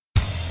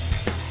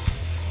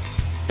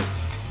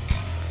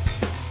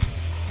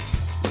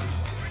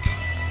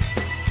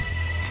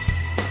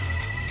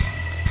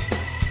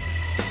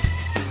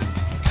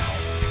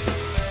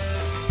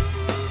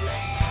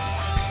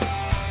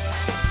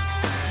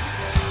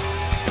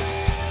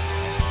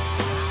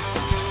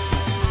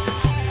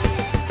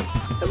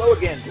Hello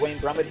again, Duane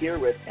Brummett here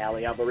with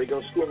Allie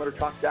Albarigo,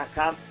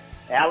 SchoolMotorTalk.com.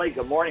 Allie,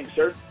 good morning,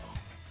 sir.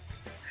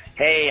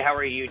 Hey, how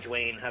are you,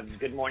 Duane?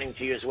 Good morning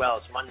to you as well.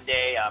 It's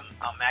Monday.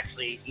 I'm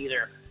actually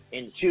either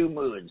in two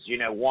moods. You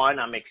know, one,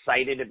 I'm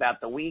excited about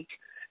the week,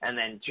 and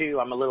then two,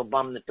 I'm a little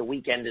bummed that the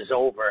weekend is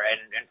over.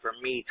 And for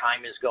me,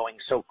 time is going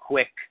so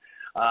quick,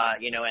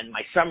 and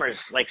my summer's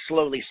like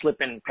slowly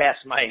slipping past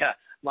my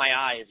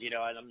eyes,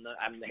 and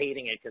I'm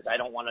hating it because I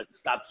don't want to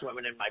stop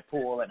swimming in my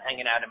pool and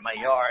hanging out in my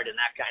yard and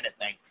that kind of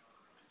thing.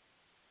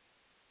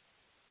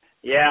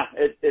 Yeah,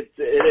 it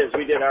is.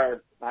 We did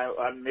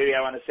maybe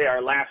I want to say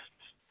our last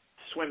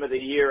swim of the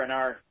year in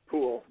our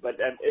pool, but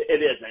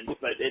it isn't.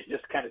 But it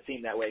just kind of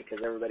seemed that way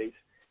because everybody's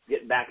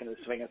getting back into the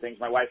swing of things.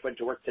 My wife went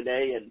to work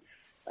today, and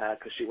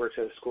because she works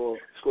at a school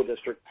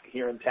district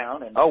here in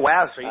town. And oh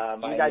wow, so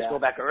you guys go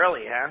back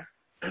early, huh?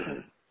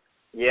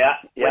 Yeah.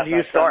 When do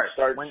you start?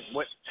 Starts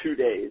 2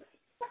 days.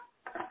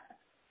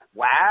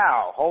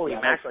 Wow, holy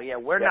mackerel! Yeah,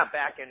 we're not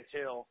back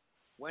until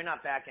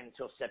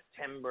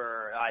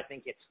September. I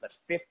think it's the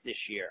 5th this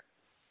year.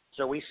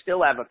 So we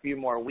still have a few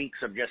more weeks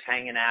of just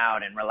hanging out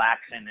and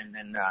relaxing,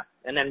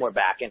 and then we're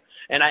back.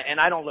 And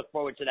I don't look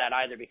forward to that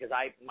either because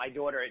my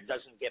daughter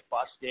doesn't get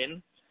bussed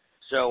in,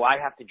 so I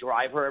have to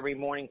drive her every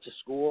morning to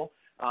school.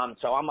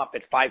 So I'm up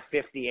at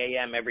 5:50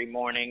 a.m. every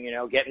morning,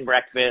 getting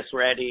breakfast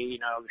ready.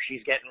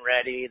 She's getting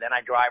ready. Then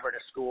I drive her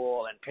to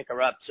school and pick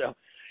her up. So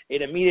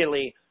it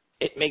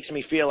makes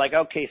me feel like,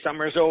 okay,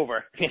 summer's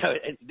over.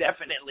 It's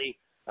definitely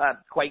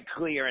quite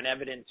clear and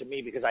evident to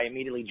me because I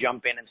immediately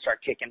jump in and start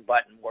kicking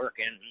butt and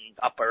working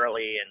up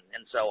early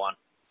and so on.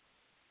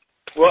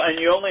 Well, and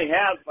you only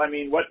have,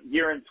 what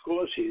year in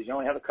school is she? You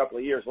only have a couple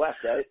of years left,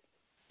 right?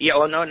 Yeah,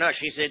 well, no, this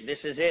is it. This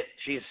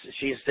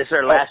is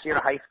her last year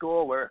of high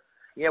school. We're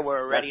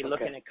already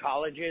looking at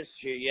colleges.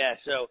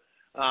 So,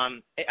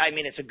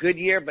 it's a good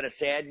year, but a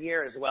sad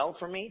year as well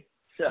for me.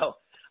 So,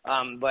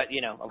 but,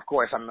 of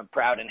course, I'm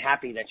proud and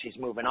happy that she's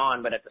moving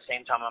on. But at the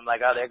same time, I'm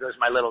like, oh, there goes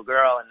my little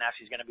girl. And now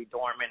she's going to be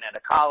dormant at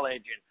a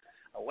college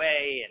and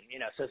away.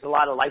 And, so there's a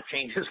lot of life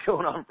changes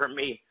going on for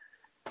me.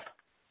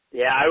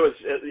 Yeah, I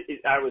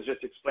was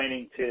just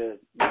explaining to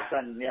my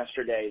son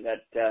yesterday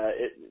that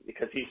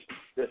because he's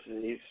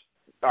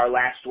our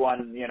last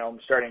one,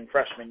 starting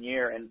freshman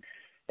year,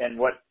 and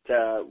what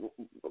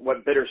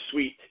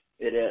bittersweet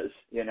it is,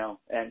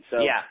 and so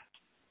yeah.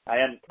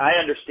 I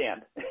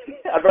understand.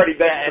 I've already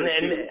been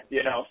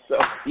so.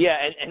 Yeah,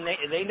 and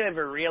they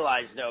never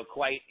realize though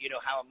quite,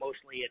 how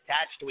emotionally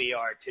attached we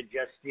are to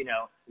just,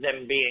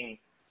 them being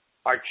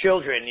our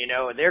children.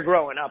 They're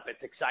growing up.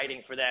 It's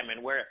exciting for them,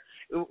 and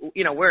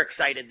we're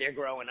excited they're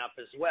growing up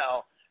as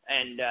well.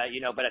 And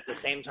but at the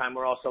same time,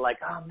 we're also like,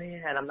 oh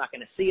man, I'm not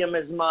going to see them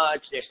as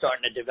much. They're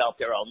starting to develop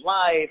their own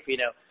life.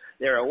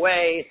 They're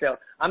away. So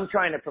I'm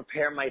trying to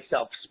prepare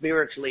myself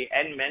spiritually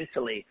and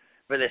mentally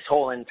for this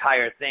whole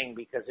entire thing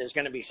because there's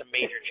going to be some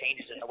major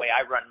changes in the way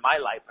I run my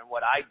life and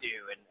what I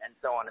do and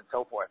so on and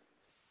so forth.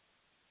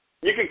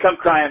 You can come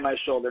cry on my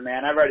shoulder,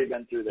 man. I've already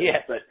been through this.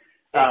 Yeah, but,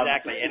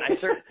 exactly. And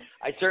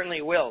I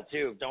certainly will,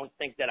 too. Don't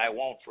think that I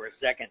won't for a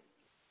second.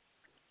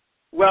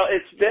 Well,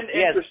 it's been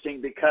interesting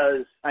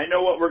because I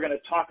know what we're going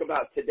to talk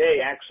about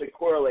today actually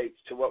correlates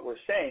to what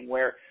we're saying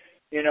where,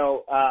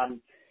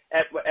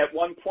 at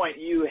one point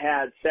you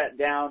had sat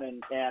down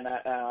and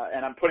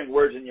I'm putting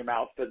words in your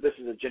mouth, but this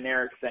is a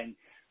generic thing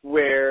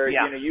where,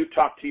 you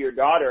talk to your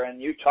daughter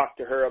and you talk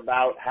to her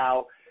about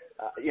how,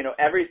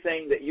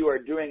 everything that you are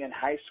doing in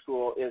high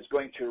school is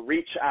going to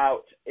reach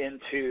out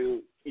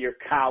into your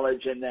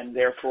college and then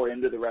therefore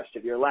into the rest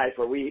of your life.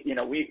 Or we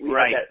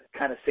right. had that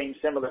kind of same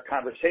similar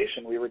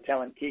conversation. We were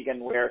telling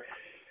Keegan where,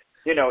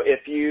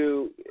 if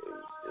you,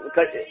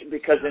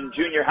 because in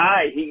junior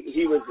high,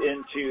 he was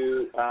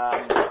into,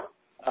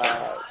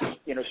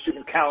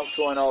 student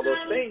council and all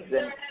those things.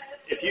 And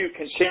if you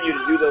continue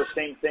to do those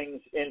same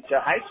things into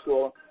high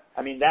school,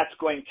 that's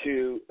going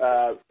to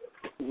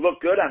look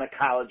good on a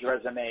college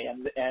resume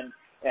and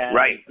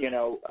right.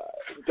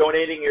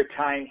 Donating your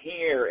time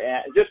here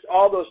and just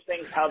all those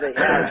things, how they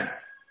have,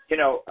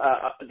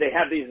 they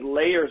have these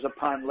layers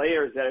upon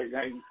layers that are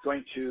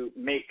going to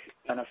make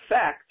an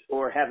effect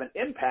or have an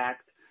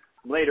impact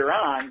later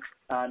on,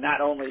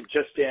 not only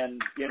just in,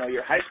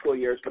 your high school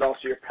years, but also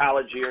your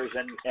college years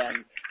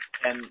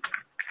and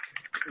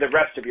the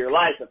rest of your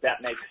life, if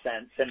that makes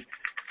sense. And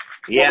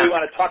what we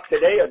want to talk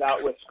today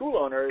about with school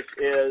owners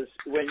is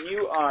when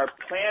you are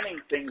planning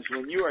things,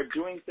 when you are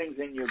doing things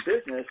in your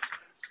business,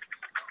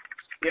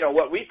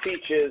 what we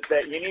teach is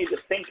that you need to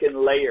think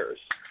in layers,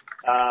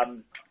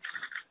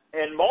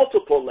 and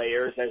multiple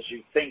layers as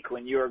you think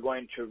when you are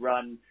going to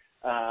run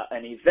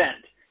an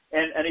event.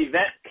 And an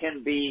event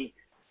can be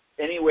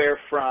anywhere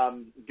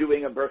from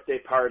doing a birthday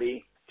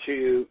party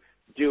to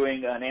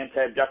doing an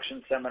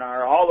anti-abduction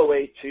seminar, all the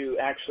way to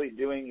actually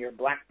doing your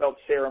black belt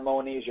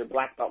ceremonies, your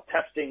black belt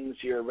testings,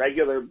 your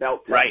regular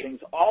belt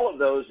testings. Right. All of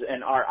those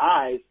in our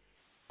eyes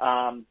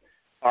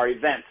are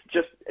events.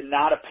 Just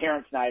not a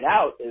parent's night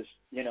out is,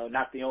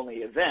 not the only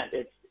event.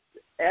 It's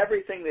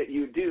everything that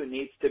you do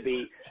needs to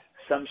be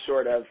some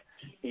sort of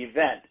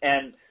event.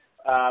 And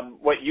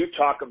what you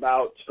talk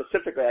about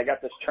specifically, I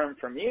got this term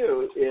from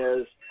you,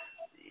 is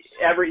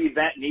every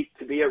event needs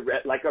to be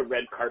like a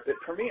red carpet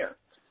premiere,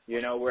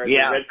 where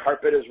the red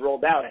carpet is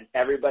rolled out and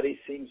everybody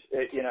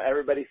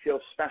everybody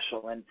feels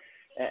special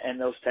and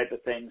those type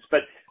of things.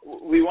 But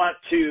we want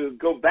to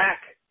go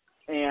back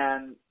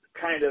and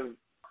kind of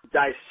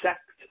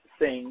dissect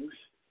things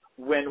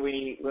when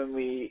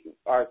we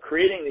are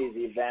creating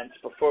these events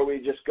before we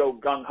just go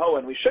gung-ho,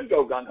 and we should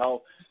go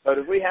gung-ho, but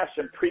if we have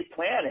some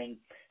pre-planning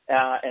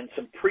and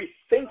some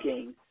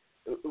pre-thinking,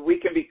 we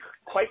can be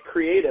quite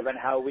creative in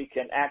how we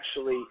can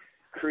actually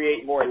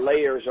create more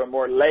layers or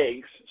more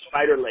legs,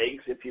 spider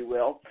legs, if you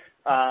will,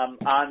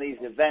 on these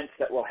events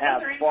that will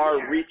have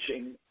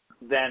far-reaching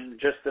than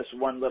just this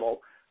one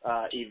little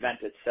event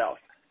itself.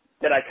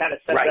 Did I kind of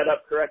set that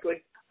up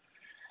correctly?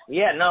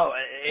 Yeah, no,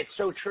 it's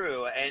so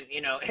true. And,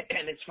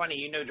 and it's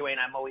funny, Duane,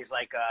 I'm always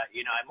like,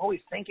 I'm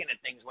always thinking of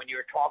things when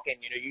you're talking.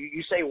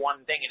 You say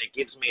one thing and it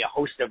gives me a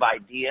host of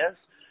ideas.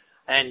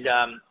 And,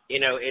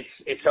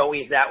 it's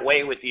always that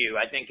way with you.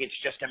 I think it's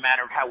just a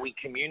matter of how we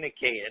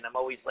communicate. And I'm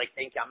always like,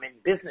 I'm in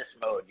business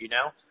mode,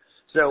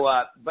 So,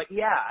 but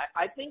yeah,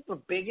 I think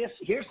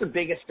here's the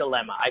biggest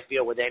dilemma I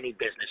feel with any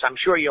business. I'm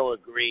sure you'll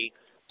agree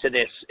to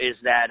this, is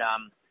that,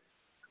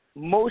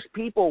 most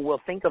people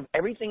will think of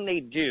everything they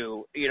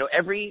do,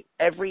 every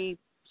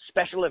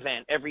special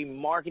event, every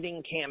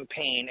marketing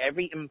campaign,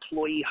 every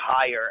employee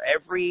hire,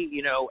 every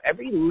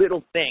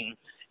little thing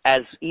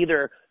as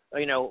either,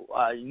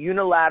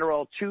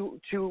 unilateral,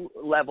 two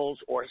levels,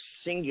 or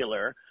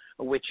singular,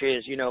 which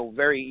is,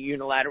 very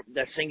unilateral,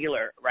 the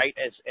singular, right?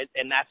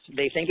 And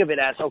they think of it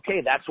as,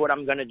 okay, that's what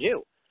I'm going to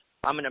do.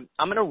 I'm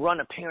going to run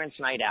a parents'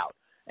 night out,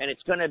 and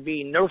it's going to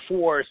be Nerf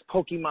Wars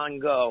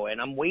Pokemon Go, and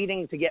I'm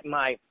waiting to get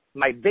my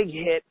big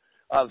hit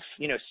of,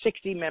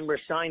 60 members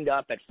signed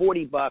up at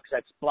 $40.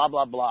 That's blah,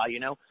 blah, blah,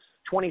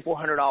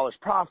 $2,400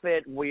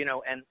 profit,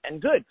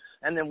 and good.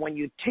 And then when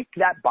you tick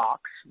that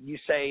box, you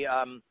say,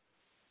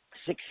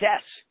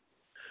 success,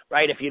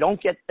 right? If you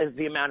don't get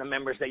the amount of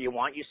members that you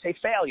want, you say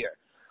failure.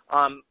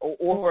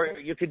 Or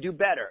you could do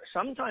better.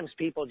 Sometimes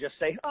people just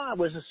say, it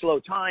was a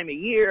slow time, a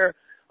year,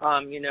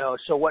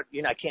 so what,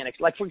 I can't,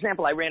 like, for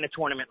example, I ran a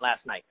tournament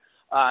last night.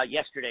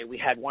 Yesterday we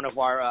had one of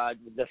our,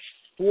 the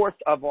fourth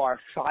of our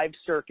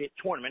 5-circuit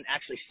tournament,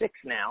 actually 6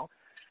 now.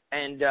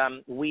 And,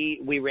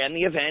 we ran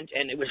the event,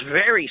 and it was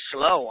very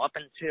slow up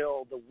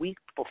until the week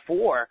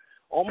before,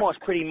 almost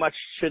pretty much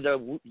to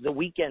the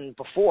weekend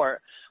before.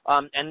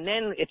 And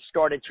then it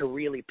started to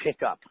really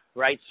pick up,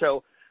 right?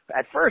 So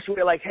at first we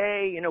were like,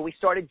 hey, we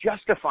started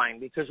justifying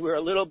because we're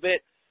a little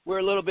bit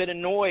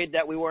annoyed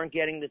that we weren't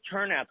getting the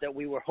turnout that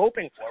we were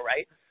hoping for,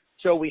 right?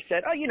 So we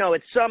said,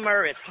 it's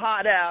summer, it's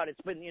hot out,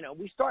 it's been,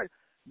 we started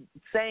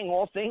saying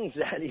all things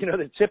that,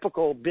 the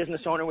typical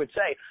business owner would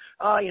say.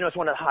 It's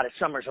one of the hottest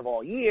summers of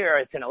all year,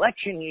 it's an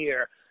election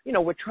year.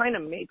 We're trying to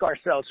make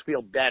ourselves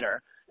feel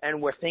better,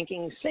 and we're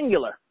thinking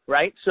singular,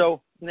 right?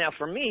 So now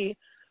for me,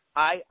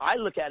 I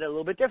look at it a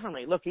little bit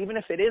differently. Look, even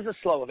if it is a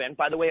slow event,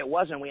 by the way, it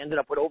wasn't. We ended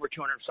up with over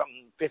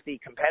 250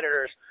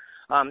 competitors.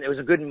 It was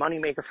a good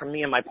moneymaker for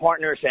me and my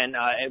partners, and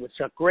it was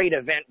a great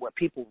event where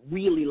people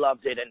really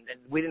loved it, and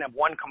we didn't have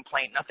one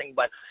complaint, nothing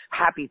but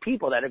happy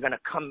people that are going to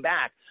come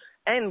back.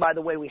 And, by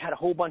the way, we had a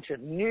whole bunch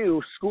of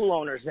new school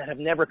owners that have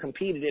never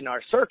competed in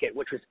our circuit,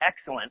 which was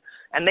excellent,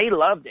 and they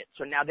loved it.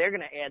 So now they're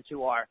going to add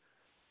to our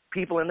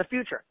people in the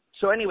future.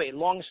 So anyway,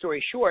 long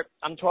story short,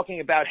 I'm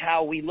talking about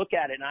how we look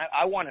at it, and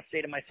I want to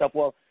say to myself,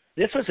 well,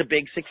 this was a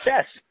big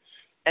success.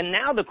 And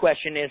now the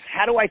question is,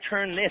 how do I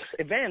turn this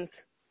event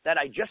that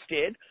I just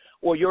did,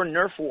 or your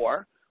Nerf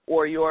War,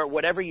 or your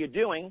whatever you're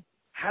doing,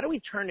 how do we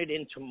turn it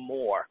into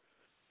more?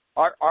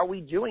 Are we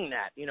doing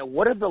that?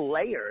 What are the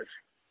layers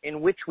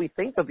in which we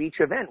think of each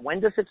event? When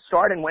does it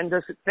start and when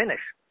does it finish?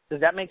 Does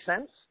that make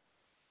sense?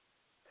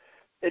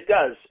 It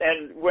does.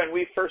 And when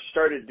we first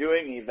started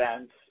doing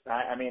events,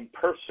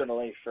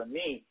 personally for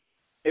me,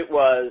 it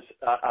was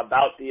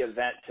about the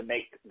event to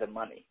make the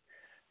money.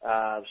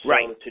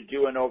 Right. To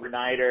do an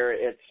overnighter,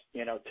 it's,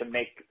 to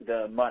make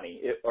the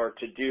money. Or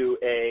to do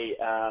a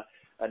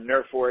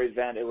Nerf War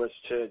event, it was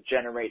to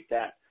generate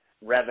that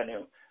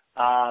revenue.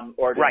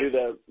 Or to do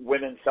the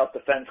women's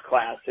self-defense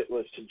class, it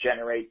was to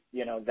generate,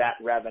 that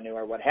revenue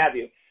or what have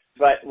you.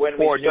 But when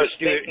we start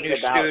thinking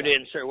about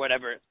students or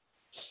whatever,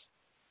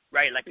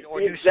 right? Like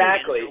or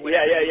exactly, new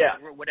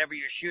students or yeah. Whatever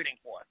you're shooting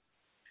for.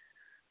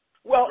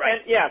 Well, right.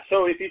 And yeah,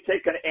 so if you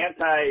take an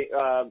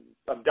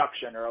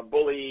anti-abduction or a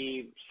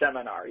bully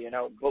seminar,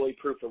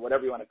 bully-proof or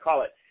whatever you want to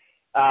call it,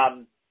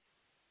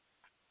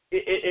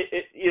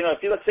 if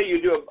you, let's say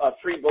you do a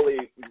free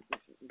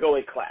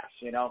bully class,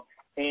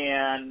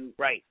 and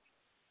right.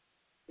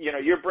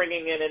 You're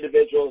bringing in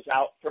individuals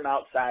out from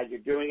outside. You're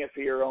doing it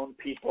for your own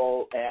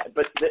people,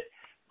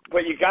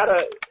 but you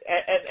gotta,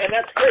 and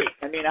that's great.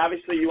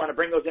 Obviously, you want to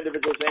bring those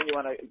individuals in. You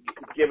want to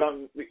give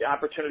them the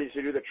opportunities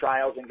to do the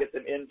trials and get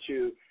them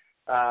into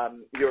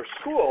your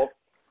school.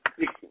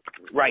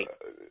 Right.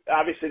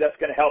 Obviously, that's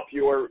going to help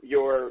your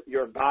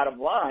bottom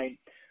line.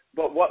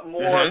 But what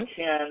more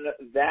can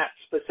that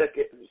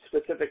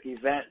specific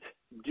event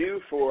do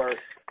for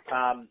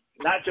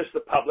not just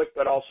the public,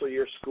 but also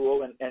your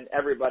school and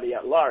everybody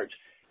at large?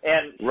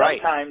 And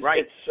sometimes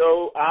it's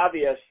so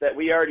obvious that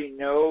we already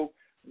know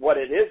what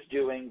it is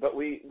doing, but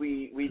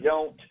we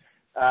don't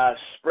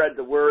spread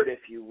the word, if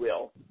you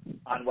will,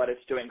 on what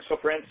it's doing. So,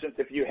 for instance,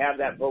 if you have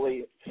that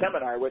bully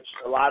seminar, which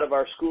a lot of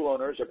our school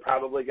owners are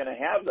probably going to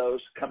have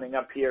those coming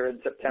up here in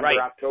September,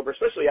 October,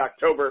 especially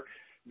October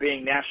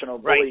being National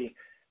Bully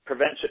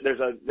Prevention.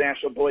 There's a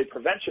National Bully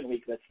Prevention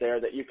Week that's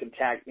there that you can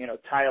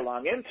tie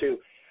along into.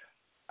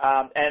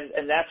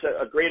 And that's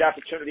a great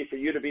opportunity for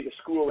you to be the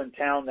school in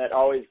town that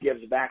always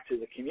gives back to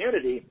the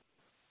community.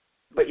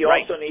 But you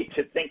also need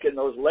to think in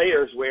those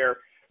layers where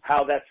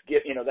how that's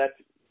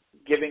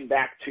giving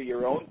back to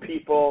your own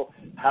people,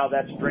 how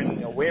that's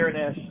bringing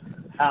awareness,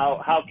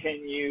 how can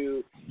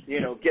you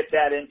get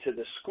that into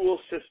the school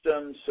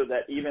system so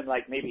that even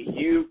like maybe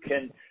you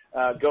can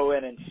go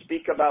in and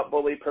speak about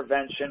bully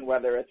prevention,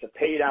 whether it's a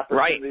paid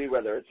opportunity,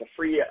 whether it's a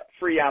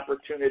free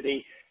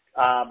opportunity,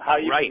 how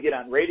you can get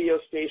on radio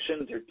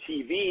stations or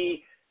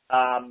TV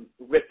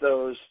with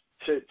those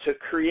to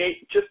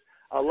create just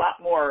a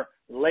lot more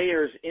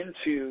layers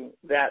into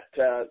that,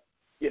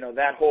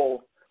 that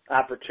whole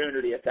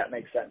opportunity, if that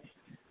makes sense.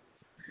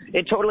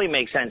 It totally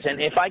makes sense.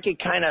 And if I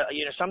could kind of,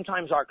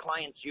 sometimes our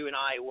clients, you and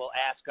I, will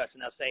ask us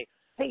and they'll say,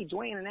 hey,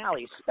 Duane and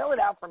Allie, spell it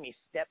out for me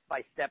step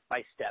by step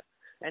by step.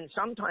 And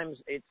sometimes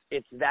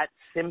it's that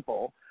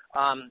simple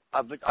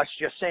of us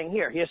just saying,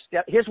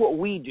 here's what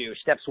we do,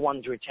 steps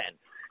 1 through 10.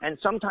 And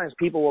sometimes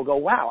people will go,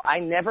 wow, I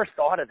never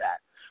thought of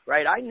that,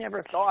 right? I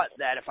never thought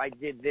that if I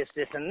did this,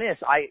 this, and this,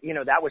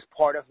 that was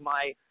part of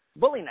my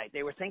bully night.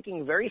 They were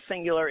thinking very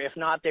singular. If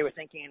not, they were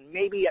thinking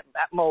maybe at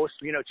most,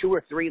 2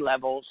 or 3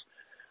 levels.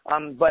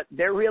 But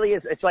there really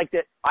is, it's like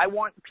that. I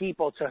want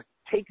people to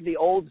take the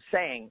old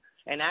saying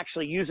and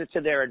actually use it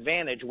to their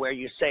advantage, where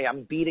you say,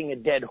 I'm beating a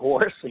dead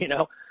horse,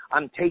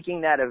 I'm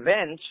taking that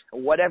event,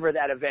 whatever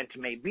that event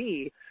may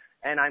be,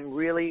 and I'm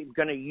really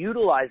going to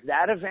utilize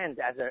that event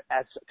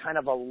as kind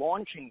of a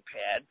launching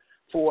pad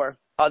for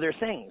other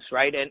things,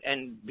 right?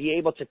 And be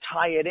able to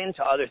tie it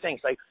into other things.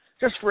 Like,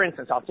 just for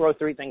instance, I'll throw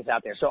 3 things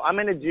out there. So I'm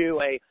going to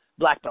do a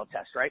black belt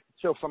test, right?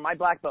 So for my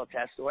black belt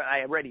test,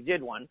 I already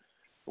did one.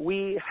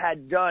 We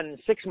had done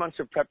 6 months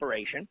of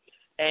preparation,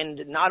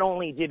 and not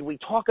only did we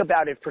talk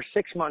about it for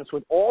 6 months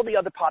with all the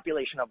other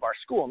population of our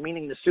school,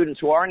 meaning the students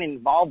who aren't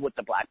involved with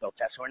the black belt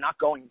test, who are not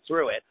going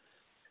through it,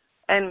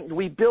 and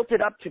we built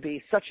it up to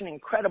be such an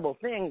incredible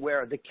thing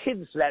where the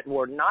kids that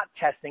were not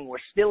testing were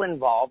still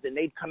involved, and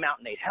they'd come out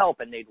and they'd help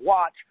and they'd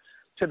watch,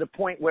 to the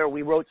point where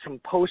we wrote some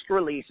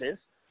post-releases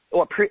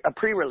or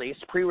pre-release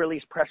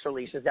press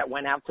releases that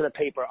went out to the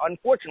paper.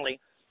 Unfortunately,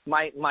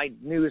 my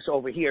news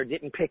over here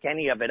didn't pick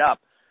any of it up.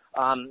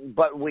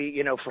 But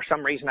we, for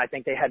some reason, I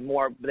think they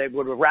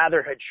would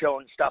rather had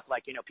shown stuff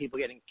like, people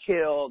getting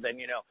killed and,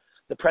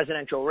 the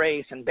presidential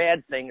race and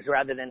bad things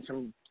rather than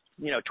some,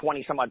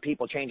 20 some odd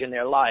people changing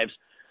their lives.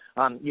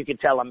 You could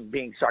tell I'm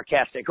being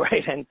sarcastic,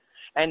 right?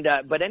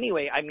 But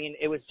anyway, I mean,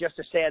 it was just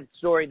a sad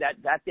story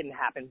that didn't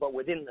happen. But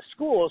within the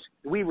schools,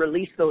 we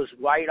released those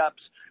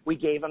write-ups. We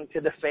gave them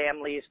to the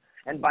families.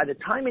 And by the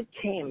time it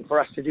came for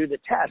us to do the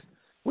test,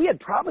 we had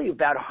probably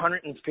about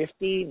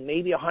 150,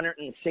 maybe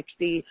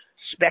 160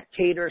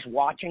 spectators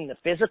watching the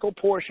physical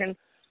portion,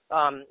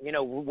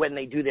 when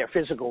they do their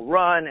physical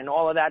run and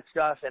all of that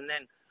stuff. And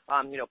then,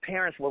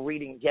 parents were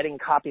getting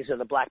copies of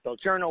the Black Belt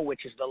Journal,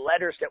 which is the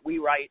letters that we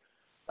write.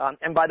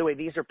 And by the way,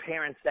 these are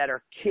parents that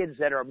are kids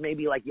that are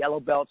maybe like yellow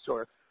belts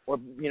or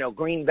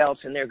green belts,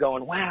 and they're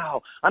going, wow,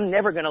 I'm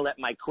never going to let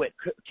my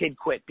kid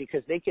quit,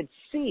 because they could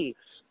see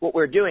what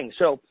we're doing.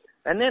 So,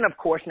 and then, of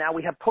course, now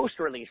we have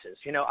post-releases.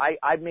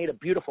 I've made a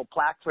beautiful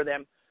plaque for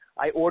them.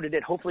 I ordered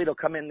it. Hopefully it'll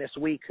come in this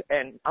week,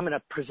 and I'm going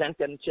to present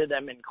them to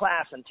them in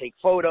class and take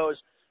photos.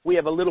 We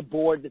have a little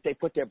board that they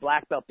put their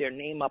black belt, their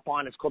name up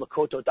on. It's called a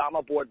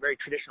kotodama board, very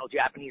traditional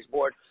Japanese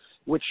board,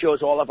 which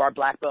shows all of our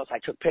black belts. I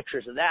took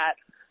pictures of that.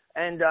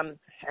 And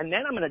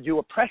then I'm going to do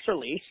a press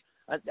release,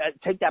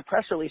 take that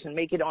press release and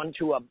make it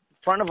onto a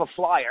front of a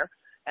flyer,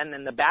 and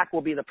then the back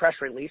will be the press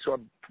release,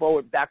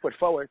 or backward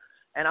forward.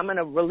 And I'm going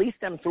to release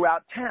them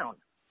throughout town.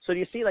 So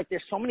you see, like,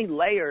 there's so many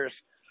layers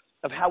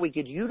of how we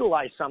could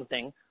utilize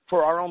something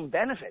for our own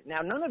benefit.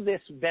 Now, none of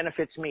this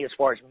benefits me as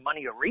far as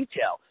money or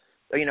retail.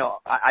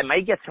 I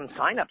may get some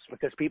signups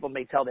because people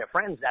may tell their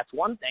friends. That's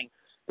one thing.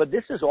 But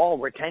this is all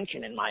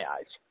retention in my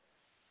eyes.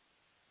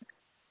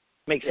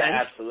 Make sense?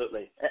 Yeah,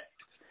 absolutely.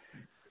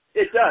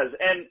 It does.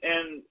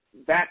 And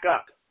back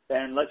up,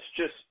 and let's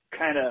just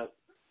kind of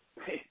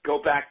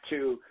go back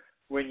to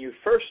when you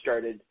first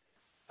started.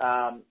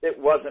 It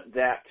wasn't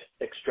that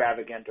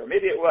extravagant, or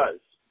maybe it was,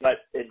 but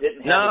it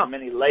didn't have as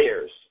many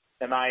layers.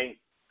 Am I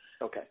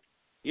okay?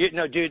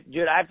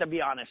 Dude, I have to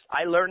be honest.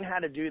 I learned how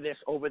to do this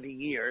over the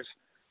years,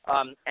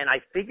 and I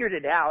figured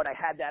it out. I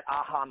had that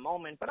aha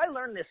moment, but I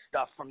learned this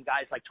stuff from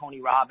guys like Tony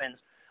Robbins.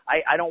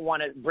 I don't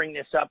want to bring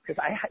this up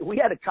because we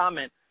had a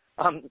comment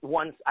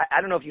once.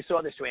 I don't know if you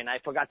saw this, Duane. I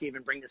forgot to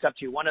even bring this up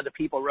to you. One of the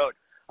people wrote,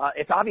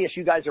 It's obvious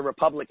you guys are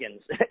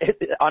Republicans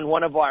on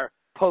one of our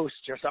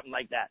posts or something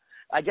like that.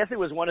 I guess it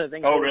was one of the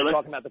things we were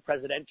talking about the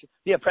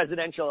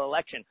presidential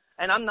election.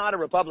 And I'm not a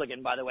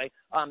Republican, by the way,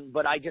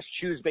 but I just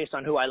choose based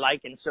on who I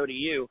like, and so do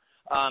you.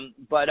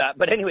 But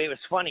anyway, it was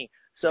funny.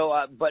 So,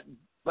 but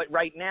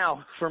right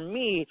now, for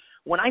me,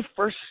 when I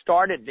first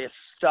started this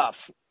stuff,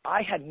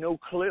 I had no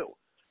clue.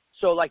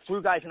 So like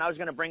through guys, and I was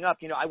going to bring up,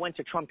 I went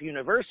to Trump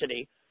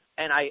University,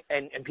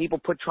 and people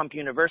put Trump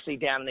University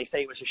down and they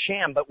say it was a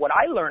sham. But what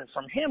I learned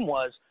from him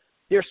was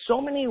there's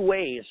so many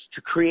ways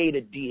to create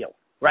a deal,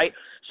 right?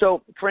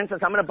 So for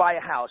instance, I'm going to buy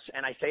a house,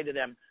 and I say to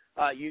them,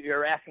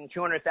 you're asking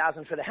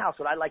 $200,000 for the house,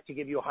 but I'd like to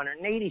give you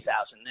 $180,000.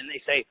 And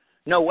they say,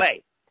 no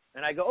way.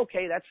 And I go,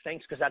 okay, that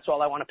stinks because that's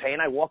all I want to pay.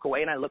 And I walk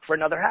away and I look for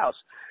another house.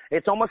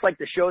 It's almost like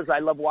the shows I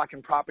love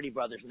watching, Property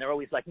Brothers. And they're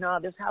always like, no,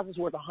 this house is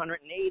worth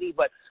 180,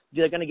 but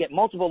they're going to get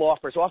multiple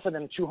offers, offer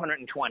them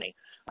 220.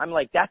 I'm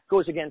like, that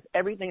goes against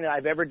everything that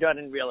I've ever done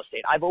in real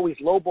estate. I've always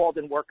lowballed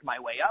and worked my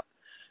way up.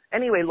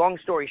 Anyway, long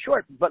story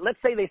short, but let's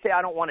say they say,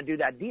 I don't want to do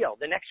that deal.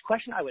 The next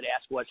question I would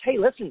ask was, hey,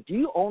 listen, do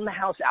you own the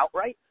house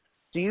outright?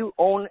 Do you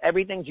own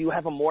everything? Do you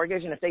have a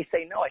mortgage? And if they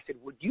say no, I said,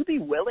 would you be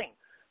willing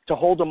to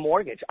hold a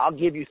mortgage? I'll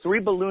give you 3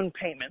 balloon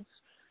payments,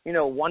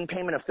 one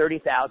payment of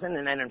 $30,000,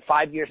 and then in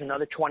 5 years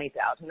another $20,000,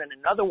 and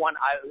another one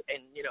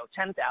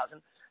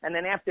 $10,000, and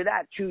then after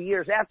that, 2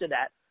 years after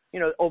that,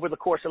 over the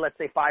course of let's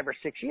say 5 or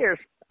 6 years,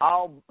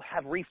 I'll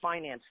have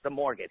refinanced the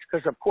mortgage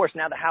because of course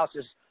now the house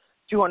is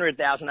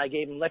 $200,000. I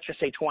gave him, let's just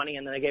say 20,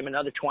 and then I gave him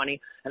another 20,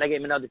 and I gave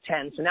him another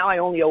 10. So now I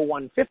only owe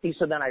 $150.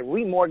 So then I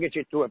remortgage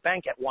it through a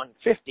bank at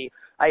 $150.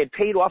 I had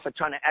paid off a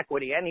ton of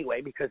equity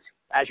anyway because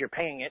as you're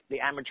paying it, the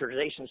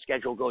amortization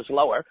schedule goes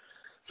lower.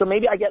 So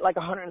maybe I get like a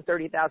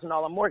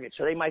 $130,000 mortgage.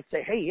 So they might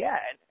say, hey, yeah,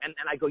 and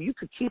I go, you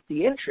could keep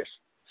the interest,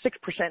 6%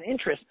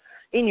 interest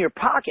in your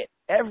pocket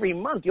every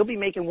month. You'll be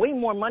making way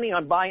more money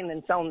on buying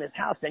and selling this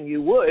house than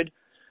you would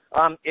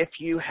if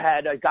you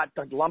had got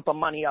the lump of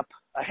money up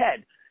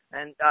ahead.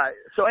 And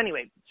so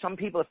anyway, some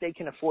people, if they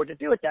can afford to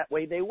do it that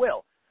way, they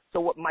will. So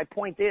what my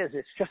point is,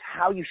 it's just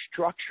how you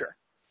structure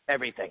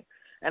everything.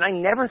 And I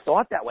never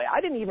thought that way.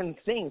 I didn't even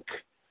think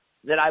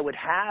that I would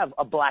have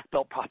a black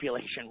belt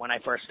population when I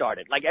first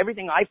started. Like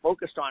everything I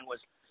focused on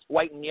was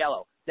white and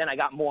yellow. Then I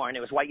got more, and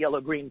it was white,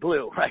 yellow, green,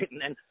 blue, right?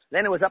 And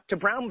then it was up to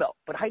brown belt.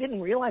 But I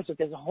didn't realize that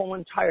there's a whole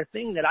entire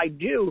thing that I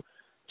do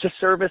to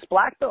service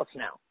black belts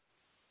now.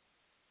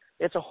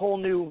 It's a whole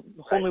new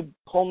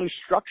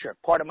structure,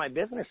 part of my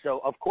business.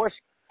 So of course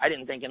I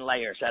didn't think in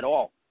layers at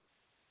all.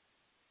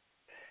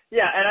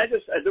 Yeah, and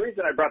the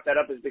reason I brought that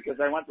up is because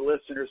I want the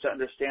listeners to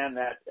understand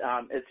that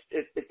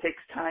it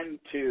takes time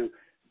to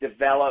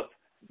develop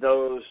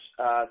those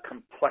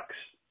complex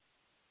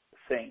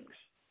things.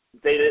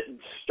 They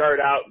didn't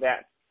start out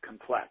that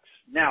complex.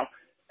 Now,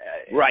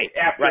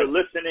 after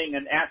listening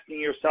and asking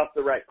yourself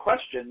the right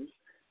questions,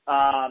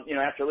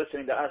 after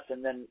listening to us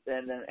and then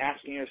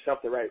asking yourself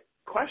the right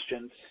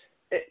questions,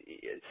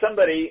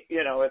 somebody,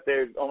 if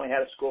they only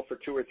had a school for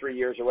 2 or 3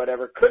 years or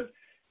whatever, could,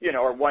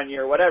 or 1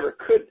 year, whatever,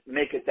 could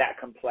make it that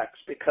complex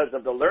because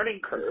of the learning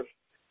curve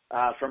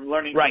from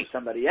learning from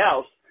somebody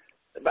else.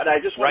 But I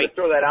just want to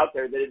throw that out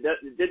there that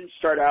it didn't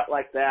start out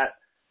like that.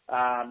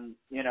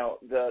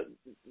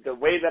 The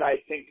way that I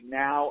think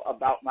now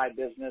about my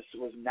business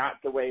was not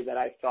the way that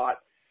I thought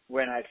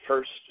when I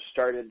first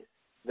started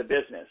the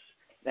business.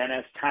 And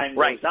as time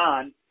goes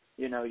on,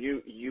 you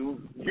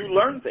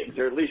learn things,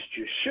 or at least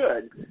you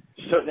should,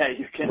 so that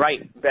you can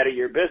better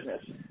your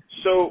business.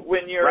 So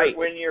when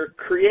you're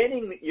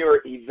creating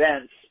your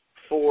events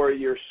for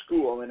your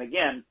school, and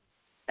again,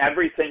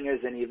 everything is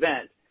an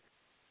event,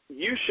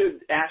 you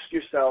should ask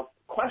yourself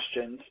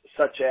questions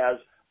such as,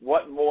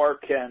 what more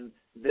can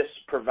this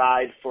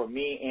provide for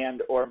me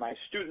and or my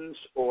students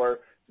or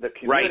the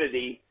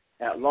community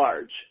at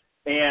large?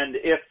 And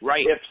if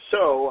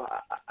so,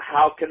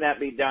 how can that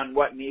be done?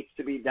 What needs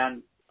to be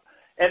done?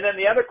 And then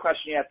the other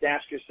question you have to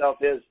ask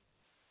yourself is,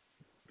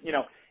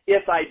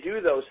 if I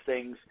do those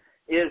things,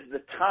 is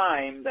the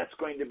time that's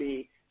going to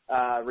be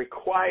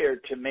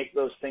required to make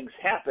those things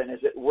happen,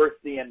 is it worth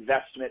the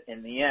investment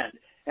in the end?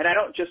 And I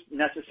don't just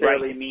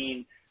necessarily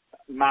mean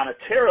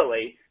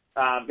monetarily,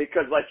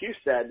 because like you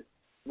said,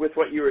 with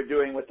what you were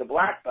doing with the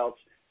black belts,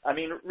 I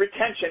mean,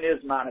 retention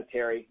is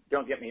monetary,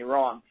 don't get me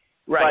wrong.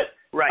 But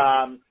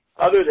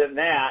other than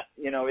that,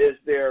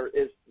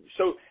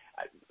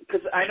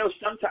 because I know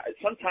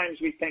sometimes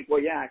we think,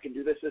 well, yeah, I can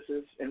do this,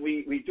 and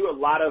we do a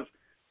lot of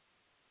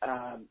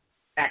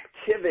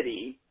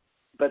activity,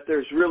 but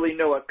there's really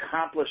no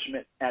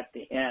accomplishment at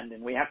the end,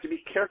 and we have to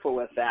be careful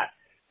with that,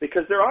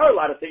 because there are a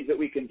lot of things that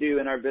we can do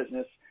in our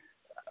business,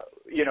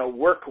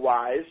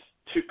 work-wise,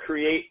 to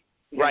create,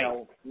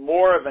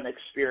 more of an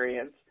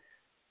experience.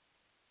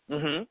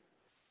 Mm-hmm.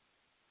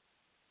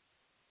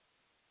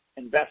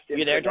 Invest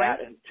into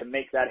that and to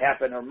make that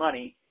happen, or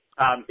money.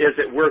 Is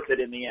it worth it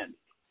in the end?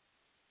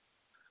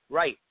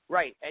 Right.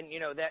 And,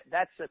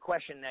 that's the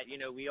question that,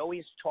 we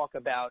always talk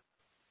about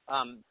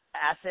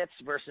assets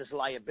versus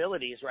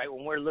liabilities, right?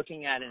 When we're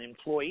looking at an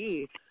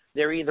employee,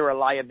 They're either a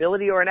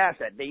liability or an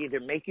asset. They either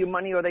make you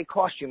money or they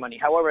cost you money.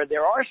 However,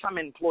 there are some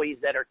employees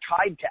that are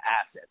tied to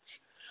assets.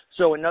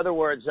 So in other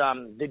words,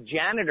 the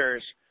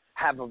janitors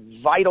have a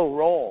vital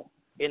role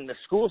in the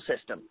school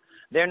system.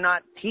 They're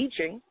not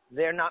teaching,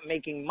 they're not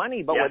making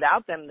money, but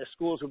without them, the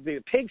schools would be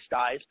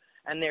pigsties,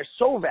 and they're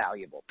so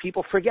valuable.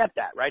 People forget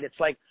that, right? It's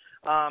like,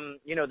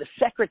 the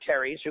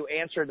secretaries who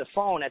answer the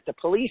phone at the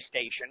police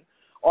station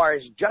are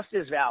just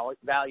as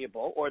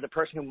valuable, or the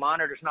person who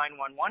monitors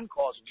 911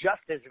 calls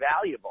just as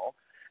valuable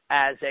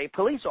as a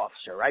police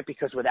officer, right?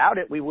 Because without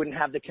it, we wouldn't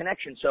have the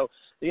connection. So,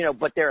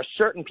 but there are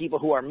certain people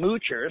who are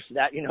moochers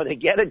that, they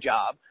get a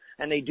job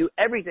and they do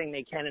everything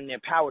they can in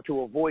their power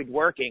to avoid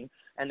working,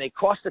 and they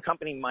cost the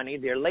company money.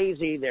 They're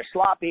lazy, they're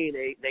sloppy,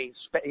 they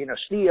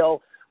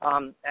steal.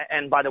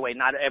 And by the way,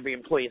 not every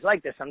employee is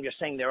like this. I'm just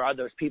saying there are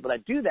those people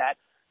that do that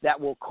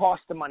will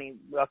cost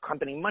the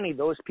company money.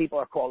 Those people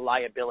are called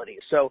liabilities.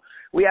 So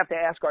we have to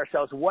ask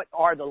ourselves, what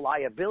are the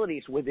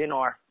liabilities within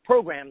our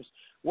programs?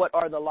 What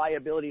are the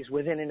liabilities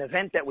within an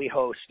event that we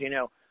host?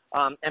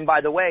 And by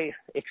the way,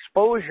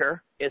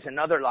 exposure is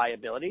another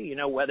liability.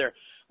 Whether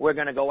we're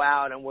going to go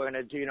out and we're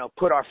going to,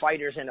 put our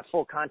fighters in a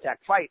full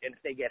contact fight, and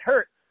if they get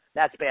hurt,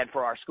 that's bad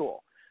for our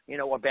school,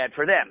 or bad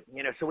for them.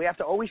 So we have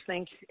to always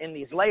think in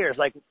these layers,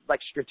 like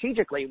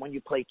strategically when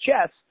you play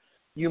chess,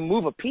 you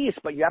move a piece,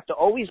 but you have to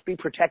always be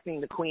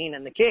protecting the queen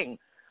and the king,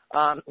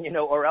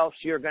 or else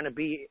you're going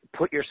to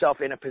put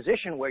yourself in a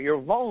position where you're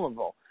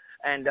vulnerable,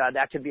 and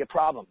that could be a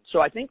problem.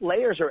 So I think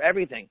layers are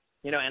everything,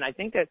 and I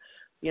think that,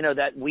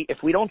 that if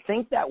we don't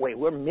think that way,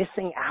 we're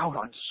missing out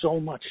on so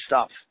much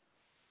stuff.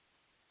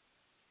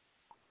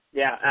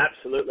 Yeah,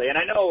 absolutely. And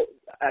I know,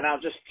 and I'll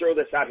just throw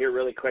this out here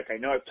really quick. I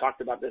know I've talked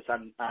about this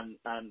on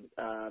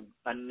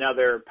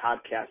another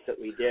podcast that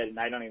we did, and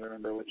I don't even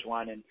remember which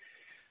one.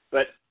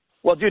 But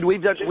well, dude,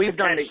 we've done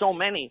so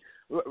many,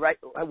 right?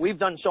 We've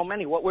done so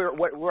many.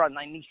 We're on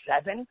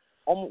 97.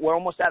 We're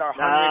almost at our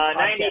 100th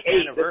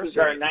 98 anniversary. This is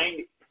our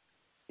 90.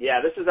 Yeah,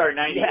 this is our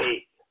 98. Yeah.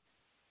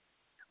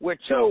 We're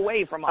two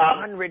away from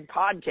 100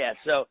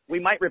 podcasts, so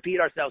we might repeat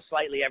ourselves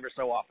slightly ever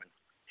so often.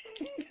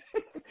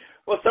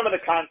 Well, some of the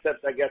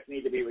concepts, I guess,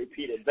 need to be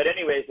repeated. But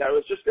anyways, I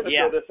was just going to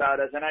throw this out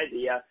as an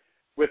idea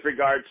with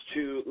regards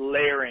to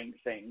layering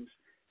things.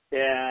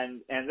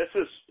 And this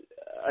is,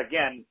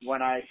 again,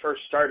 when I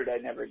first started, I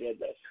never did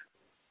this.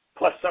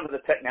 Plus, some of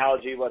the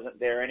technology wasn't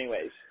there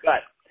anyways.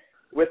 But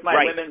with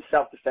my women's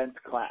self-defense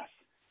class,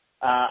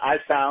 I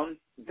found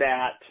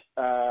that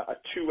a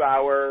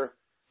 2-hour,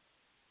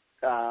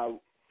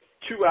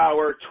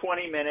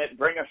 20-minute,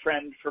 bring a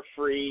friend for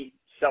free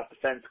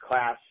self-defense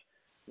class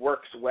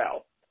works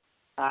well.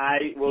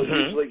 I will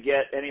usually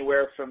get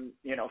anywhere from,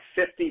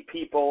 50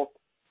 people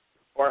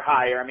or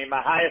higher. I mean,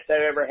 my highest I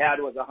ever had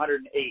was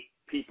 108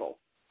 people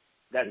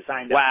that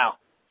signed up. Wow.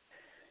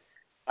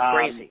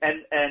 Crazy.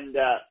 And and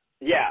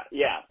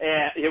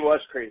it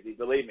was crazy,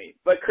 believe me,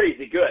 but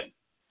crazy good.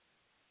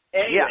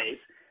 Anyways,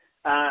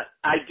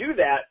 I do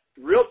that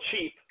real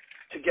cheap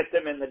to get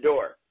them in the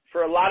door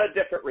for a lot of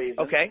different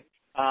reasons. Okay.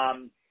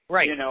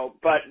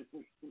 But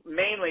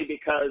mainly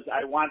because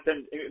I want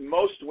them,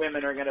 most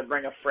women are going to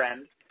bring a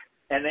friend,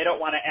 and they don't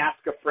want to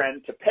ask a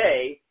friend to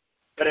pay.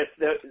 But if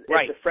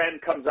the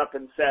friend comes up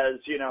and says,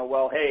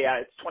 well, hey,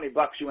 it's $20,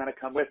 you want to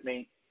come with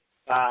me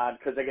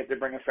because I get to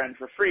bring a friend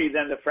for free,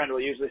 then the friend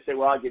will usually say,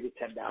 well, I'll give you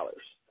 $10.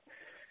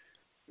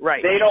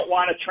 Right. They don't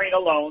want to train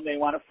alone. They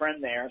want a friend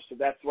there. So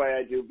that's why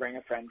I do bring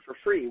a friend for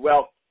free.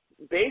 Well,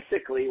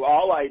 basically,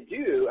 all I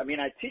do, I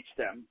teach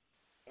them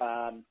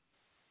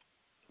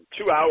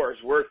 2 hours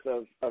worth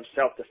of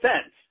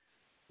self-defense.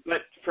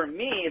 But for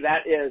me,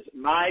 that is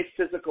my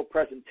physical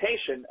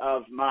presentation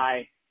of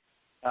my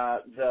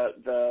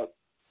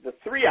the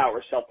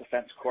 3-hour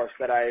self-defense course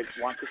that I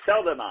want to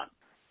sell them on.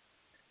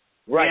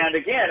 Right. And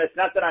again, it's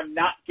not that I'm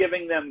not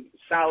giving them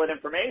solid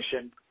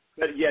information,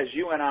 but as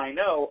you and I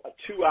know, a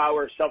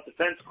 2-hour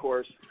self-defense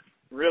course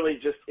really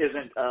just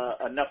isn't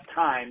enough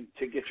time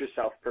to get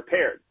yourself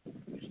prepared to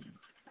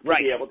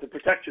be able to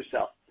protect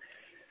yourself.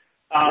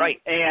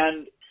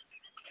 And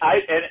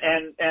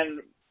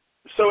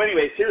so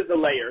anyways, here's the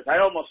layers. I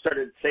almost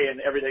started saying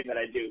everything that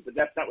I do, but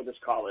that's not what this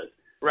call is.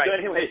 Right. So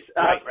anyways,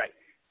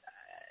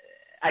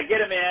 I get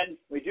them in.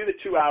 We do the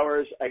 2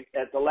 hours.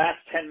 At the last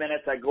 10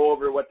 minutes, I go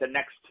over what the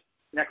next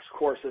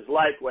course is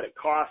like, what it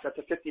costs. That's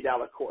a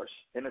 $50 course,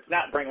 and it's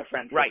not bring a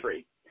friend for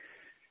free.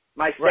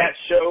 My stats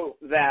show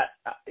that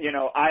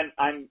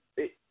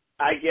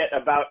I get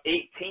about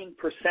 18%,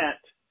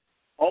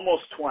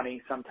 almost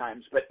 20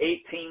 sometimes, but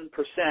 18%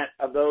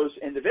 of those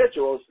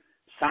individuals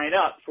sign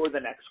up for the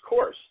next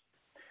course.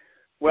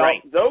 Well,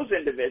 those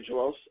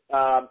individuals,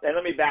 and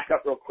let me back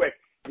up real quick.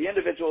 The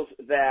individuals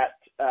that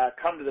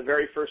come to the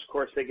very first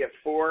course, they get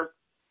 4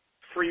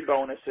 free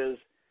bonuses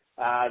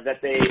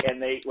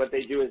what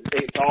they do is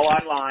it's all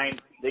online.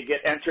 They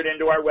get entered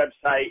into our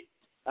website,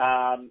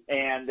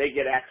 and they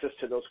get access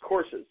to those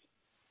courses.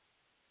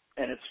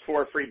 And it's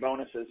 4 free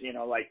bonuses,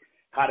 like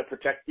how to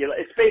protect.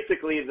 It's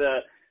basically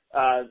the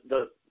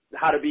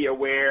how to be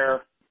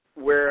aware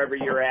wherever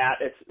you're at.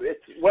 It's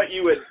what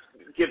you would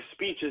give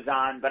speeches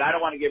on, but I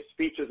don't want to give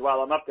speeches while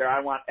I'm up there. I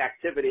want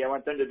activity. I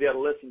want them to be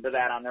able to listen to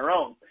that on their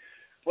own.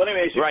 Well,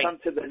 anyways, you come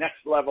to the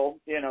next level,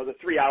 the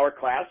 3-hour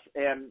class,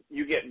 and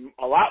you get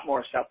a lot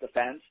more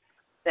self-defense.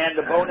 And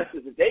the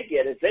bonuses that they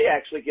get is they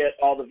actually get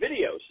all the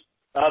videos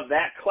of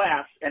that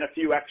class and a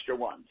few extra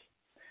ones.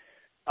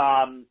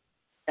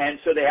 And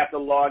so they have to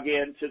log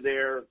in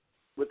to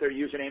with their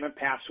username and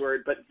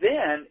password. But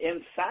then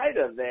inside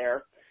of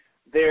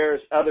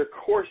there's other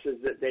courses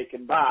that they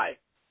can buy.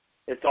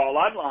 It's all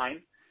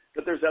online,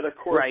 but there's other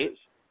courses. Right.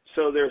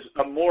 So there's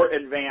a more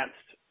advanced,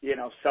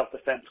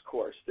 self-defense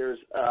course. There's,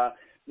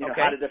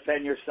 how to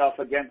defend yourself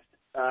against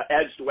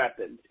edged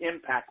weapons,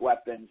 impact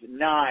weapons,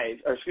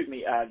 knives,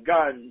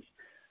 guns.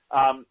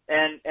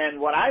 And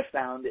what I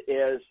found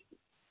is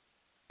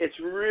it's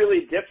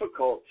really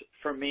difficult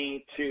for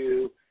me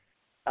to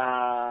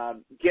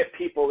get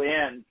people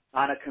in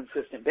on a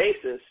consistent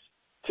basis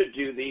to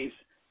do these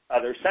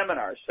other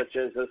seminars, such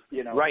as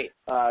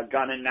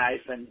gun and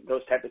knife and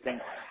those type of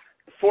things,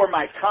 for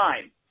my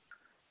time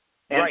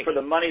and for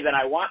the money that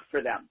I want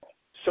for them.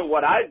 So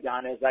what I've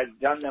done is I've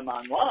done them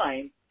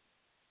online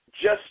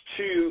just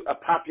to a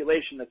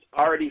population that's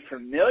already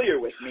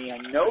familiar with me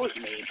and knows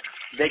me.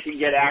 They can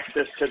get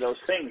access to those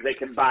things. They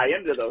can buy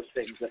into those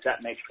things, if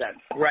that makes sense.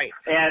 Right.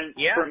 And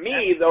for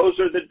me, those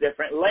are the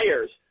different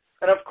layers.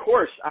 And, of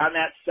course, on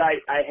that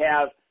site, I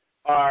have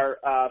our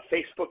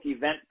Facebook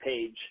event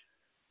page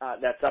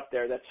that's up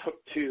there that's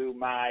hooked to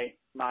my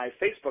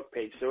Facebook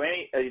page. So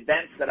any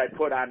events that I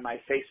put on my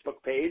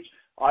Facebook page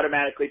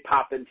automatically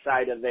pop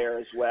inside of there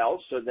as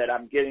well, so that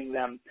I'm getting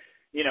them,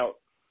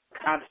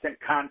 constant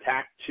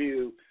contact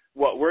to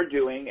what we're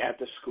doing at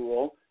the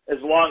school, as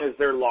long as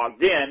they're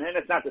logged in. And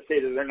it's not to say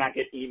that they're not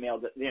getting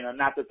emailed,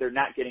 not that they're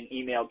not getting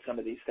emailed some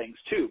of these things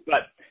too.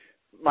 But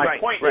my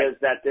point is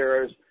that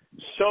there's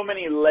so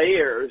many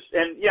layers.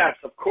 And yes,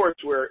 of course,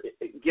 we're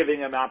giving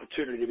them an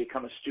opportunity to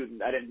become a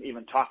student. I didn't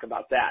even talk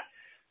about that.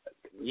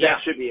 That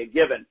should be a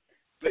given.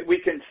 But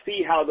we can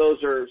see how those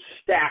are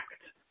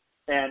stacked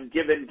and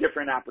given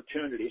different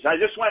opportunities. I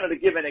just wanted to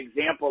give an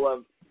example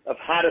of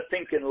how to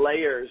think in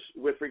layers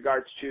with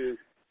regards to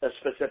a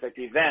specific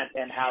event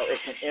and how it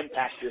can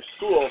impact your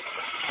school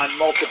on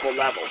multiple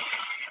levels.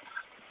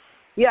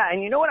 Yeah,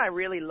 and you know what I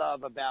really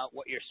love about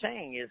what you're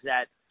saying is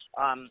that,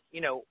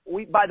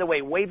 we, by the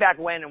way, way back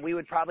when, and we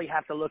would probably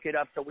have to look it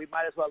up, so we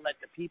might as well let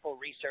the people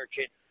research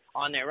it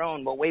on their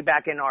own, but way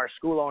back in our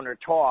school owner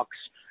talks,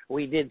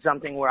 we did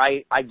something where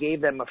I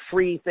gave them a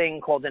free thing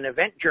called an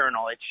event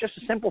journal. It's just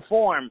a simple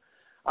form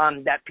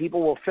that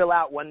people will fill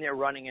out when they're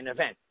running an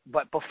event.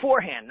 But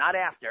beforehand, not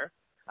after,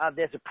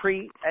 there's a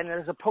pre and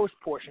there's a post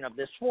portion of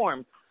this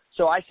form.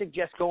 So I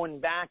suggest going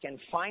back and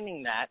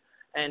finding that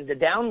and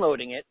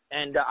downloading it.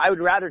 And I would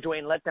rather,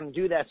 Duane, let them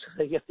do that,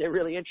 so if they're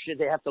really interested,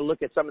 they have to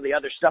look at some of the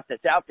other stuff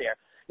that's out there.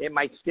 It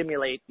might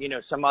stimulate,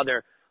 some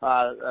other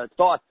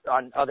thoughts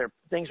on other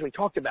things we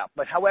talked about.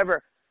 But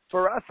however,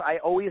 for us, I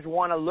always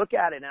want to look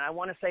at it, and I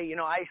want to say,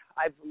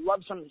 I've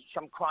loved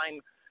some crime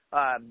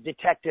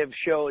detective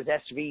shows,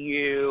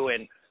 SVU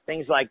and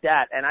things like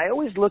that. And I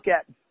always look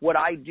at what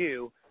I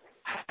do,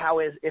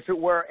 if it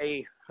were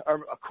a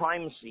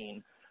crime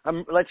scene,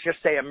 let's just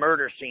say a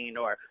murder scene,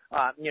 or,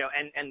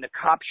 and the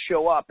cops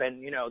show up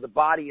and, the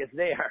body is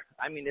there.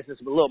 I mean, this is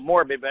a little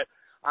morbid, but,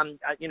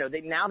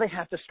 now they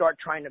have to start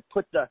trying to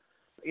put the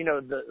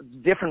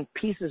different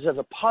pieces of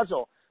the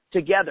puzzle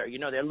together.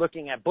 They're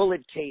looking at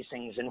bullet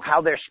casings and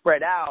how they're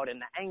spread out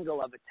and the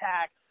angle of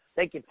attack.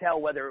 They could tell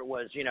whether it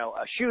was,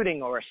 a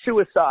shooting or a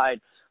suicide,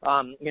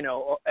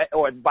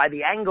 or by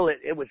the angle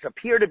it would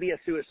appear to be a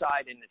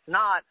suicide and it's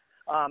not,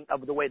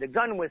 of the way the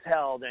gun was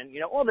held and,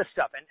 all this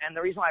stuff. And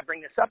the reason why I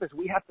bring this up is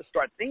we have to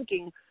start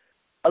thinking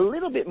a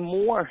little bit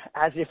more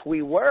as if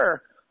we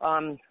were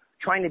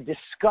trying to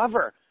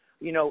discover,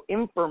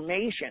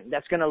 information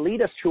that's going to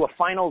lead us to a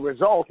final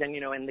result. And,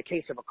 in the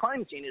case of a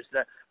crime scene is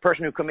the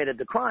person who committed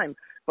the crime.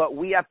 But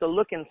we have to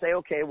look and say,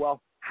 okay,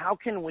 well, how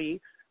can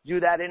we do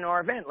that in our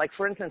event? Like,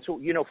 for instance,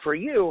 for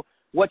you,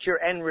 what's your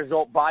end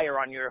result buyer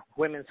on your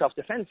women's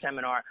self-defense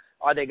seminar?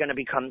 Are they going to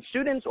become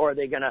students, or are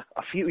they going to,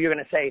 you're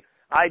going to say,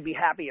 I'd be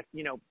happy if,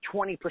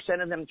 20%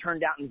 of them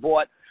turned out and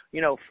bought,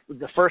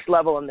 the first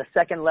level and the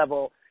second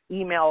level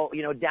email,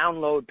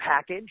 download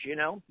package,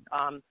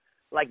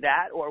 like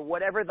that, or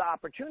whatever the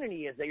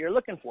opportunity is that you're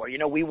looking for.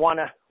 We want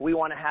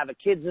to have a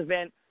kids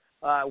event.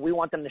 We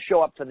want them to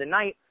show up for the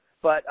night,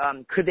 but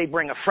could they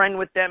bring a friend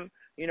with them?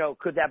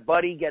 Could that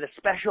buddy get a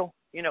special?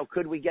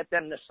 Could we get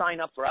them to sign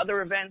up for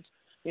other events?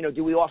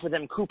 Do we offer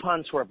them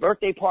coupons for a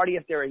birthday party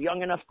if they're a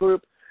young enough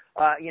group?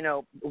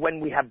 When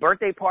we have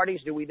birthday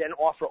parties, do we then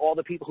offer all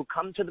the people who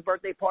come to the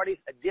birthday parties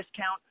a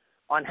discount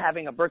on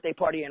having a birthday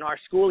party in our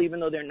school, even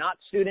though they're not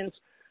students?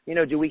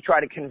 Do we try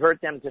to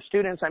convert them to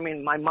students? I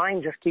mean, my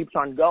mind just keeps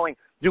on going.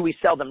 Do we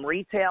sell them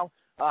retail?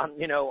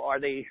 Are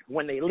they,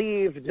 when they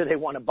leave, do they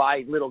want to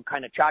buy little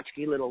kind of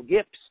tchotchke little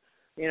gifts,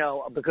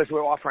 because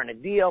we're offering a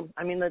deal?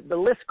 I mean, the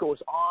list goes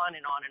on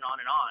and on and on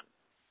and on.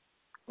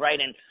 Right.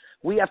 And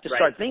We have to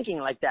start thinking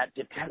like that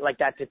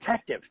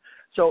detective.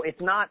 So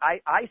it's not,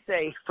 I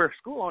say for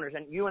school owners,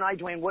 and you and I,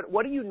 Duane,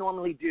 what do you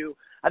normally do?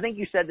 I think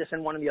you said this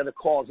in one of the other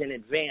calls in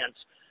advance,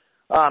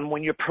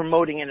 when you're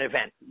promoting an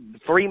event.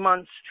 3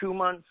 months, 2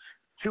 months,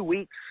 2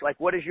 weeks? Like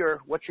what's your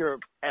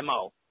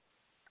MO?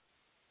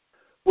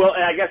 Well,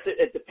 I guess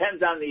it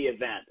depends on the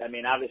event. I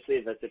mean, obviously,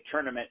 if it's a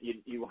tournament,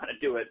 you want to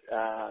do it,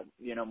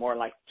 more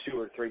like 2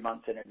 or 3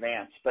 months in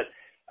advance. But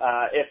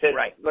if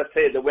it's, let's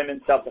say, the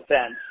women's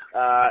self-defense,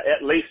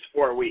 at least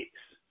 4 weeks.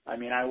 I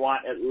mean, I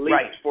want at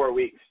least 4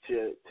 weeks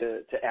to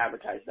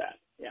advertise that.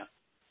 Yeah.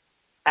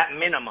 At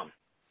minimum.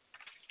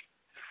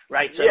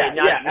 Right. So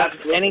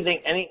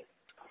absolutely.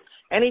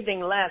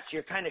 Anything less,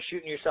 you're kind of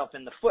shooting yourself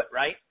in the foot,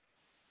 right?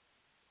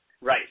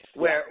 Right.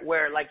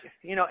 Where like,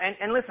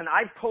 and listen,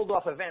 I've pulled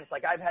off events.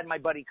 Like I've had my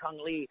buddy Kung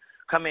Lee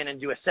come in and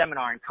do a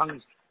seminar, and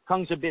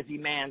Kung's a busy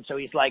man. So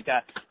he's like,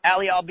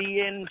 Allie, I'll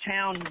be in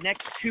town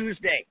next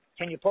Tuesday.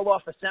 Can you pull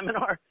off a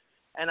seminar?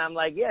 And I'm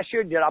like, yeah,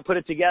 sure, dude. I'll put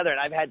it together. And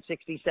I've had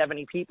 60,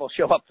 70 people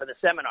show up for the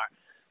seminar.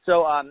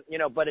 So,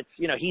 but it's,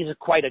 he's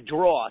quite a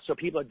draw. So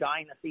people are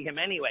dying to see him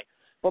anyway.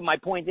 But my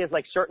point is,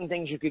 like, certain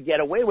things you could get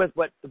away with,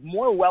 but the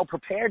more well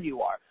prepared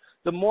you are,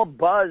 the more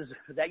buzz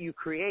that you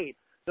create,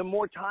 the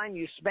more time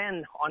you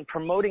spend on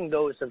promoting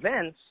those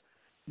events,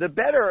 the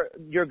better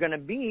you're going to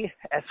be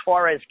as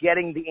far as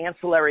getting the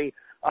ancillary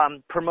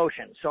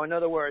promotion. So in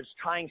other words,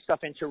 tying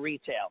stuff into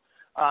retail,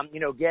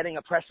 getting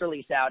a press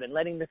release out and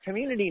letting the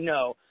community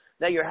know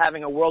that you're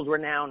having a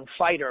world-renowned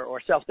fighter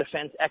or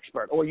self-defense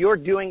expert, or you're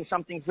doing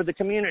something for the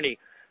community.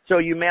 So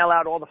you mail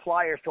out all the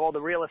flyers to all the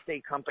real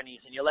estate companies,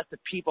 and you let the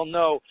people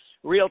know,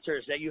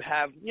 realtors, that you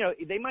have,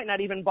 they might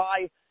not even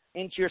buy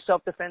into your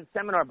self-defense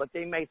seminar, but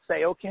they may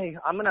say, okay,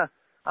 I'm going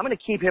to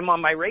keep him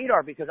on my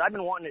radar because I've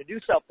been wanting to do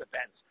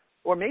self-defense.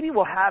 Or maybe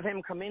we'll have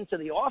him come into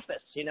the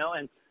office,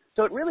 and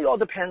so it really all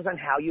depends on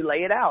how you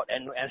lay it out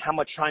and how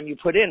much time you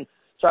put in.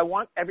 So I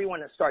want everyone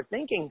to start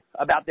thinking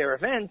about their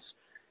events.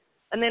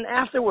 And then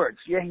afterwards,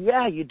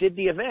 you did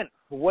the event.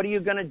 What are you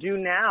going to do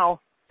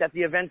now that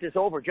the event is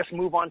over? Just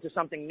move on to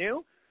something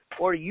new,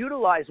 or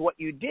utilize what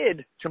you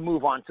did to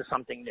move on to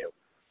something new?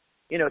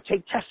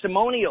 Take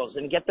testimonials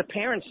and get the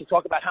parents to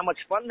talk about how much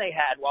fun they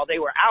had while they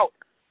were out.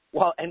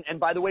 Well, and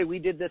by the way, we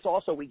did this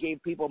also. We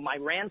gave people my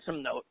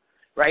ransom note,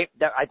 right?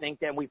 That I think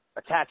then we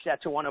attached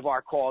that to one of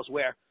our calls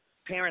where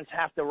parents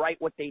have to write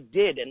what they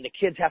did and the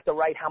kids have to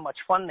write how much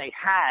fun they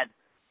had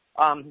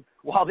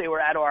while they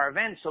were at our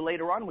event. So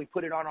later on, we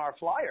put it on our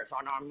flyers,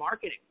 on our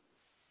marketing.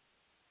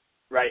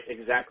 Right,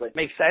 exactly.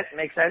 Makes sense?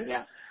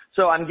 Yeah.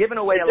 So I'm giving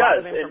away a lot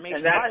of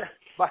information.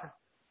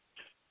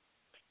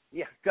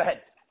 Yeah, go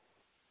ahead.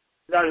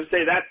 I was going to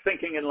say, that's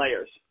thinking in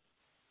layers.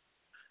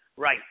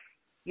 Right.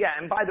 Yeah,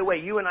 and by the way,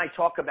 you and I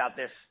talk about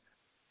this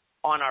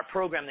on our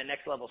program, the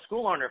Next Level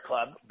School Owner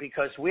Club,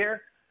 because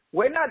we're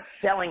not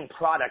selling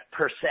product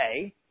per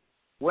se.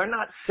 We're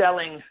not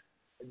selling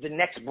the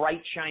next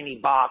bright, shiny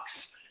box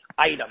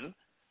item,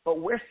 but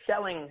we're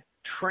selling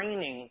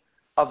training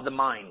of the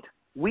mind.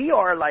 We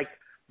are like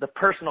the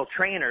personal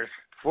trainers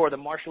for the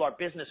martial art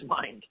business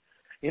mind.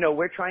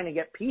 We're trying to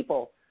get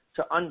people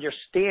to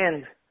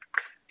understand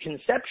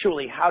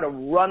conceptually how to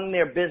run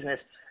their business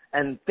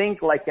and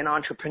think like an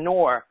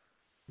entrepreneur,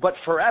 but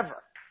forever,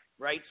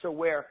 right? So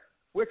we're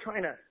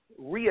trying to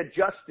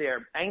readjust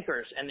their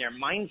anchors and their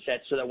mindset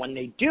so that when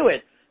they do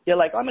it, they're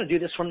like, I'm going to do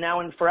this from now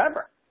and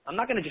forever. I'm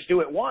not going to just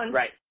do it once.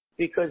 Right.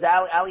 Because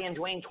Allie and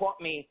Duane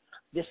taught me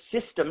this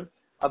system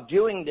of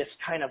doing this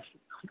kind of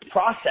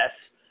process,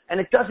 and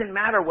it doesn't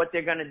matter what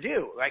they're going to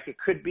do. Like it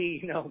could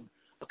be,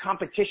 a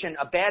competition,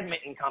 a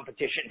badminton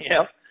competition,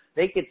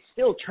 they could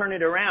still turn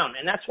it around.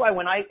 And that's why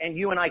when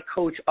you and I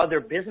coach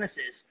other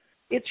businesses,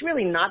 it's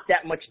really not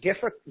that much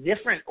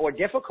different or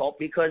difficult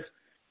because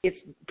it's,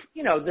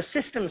 the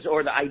systems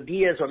or the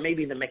ideas or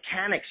maybe the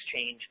mechanics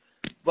change,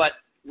 but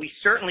we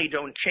certainly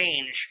don't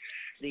change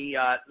the,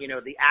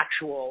 the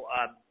actual,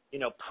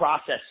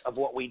 process of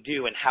what we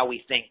do and how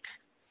we think.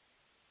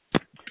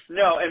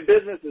 No, and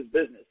business is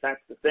business.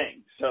 That's the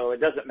thing. So it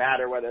doesn't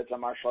matter whether it's a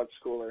martial arts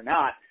school or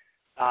not.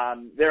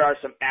 There are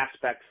some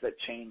aspects that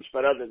change,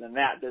 but other than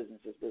that, business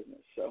is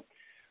business. So,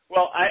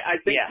 well, I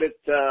think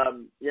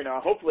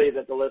that, hopefully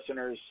that the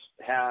listeners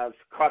have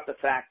caught the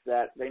fact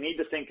that they need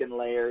to think in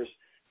layers.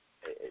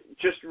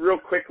 Just real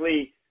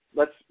quickly,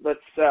 let's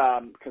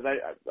because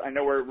I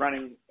know we're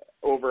running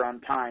over on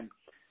time.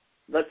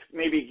 Let's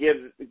maybe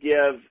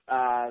give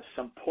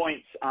some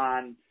points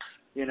on,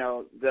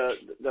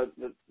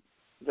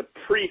 the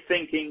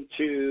pre-thinking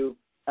to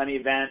an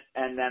event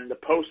and then the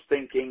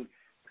post-thinking.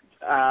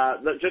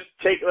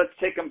 Let's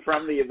take them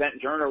from the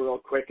event journal real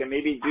quick and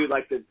maybe do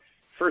like the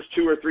first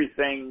 2 or 3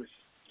 things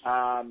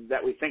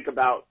that we think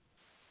about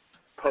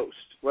post.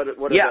 What are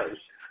those?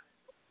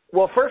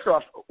 Well, first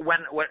off,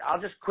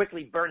 I'll just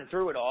quickly burn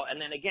through it all,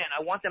 and then again,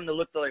 I want them to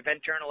look the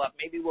event journal up.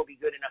 Maybe we'll be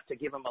good enough to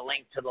give them a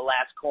link to the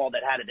last call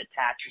that had it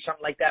attached or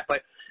something like that.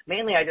 But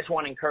mainly, I just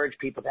want to encourage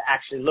people to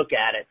actually look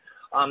at it.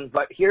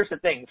 But here's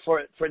the thing: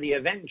 for the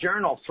event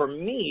journal, for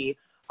me,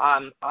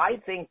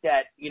 I think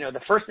that, the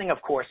first thing, of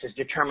course, is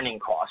determining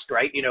cost,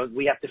 right?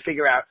 We have to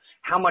figure out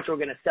how much we're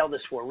going to sell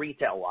this for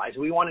retail-wise.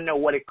 We want to know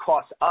what it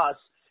costs us,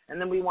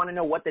 and then we want to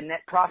know what the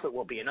net profit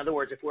will be. In other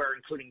words, if we're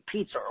including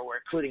pizza or we're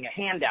including a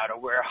handout or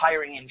we're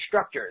hiring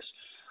instructors,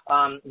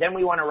 then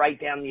we want to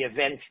write down the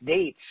event's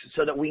dates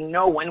so that we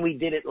know when we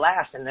did it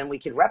last, and then we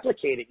can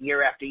replicate it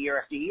year after year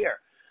after year.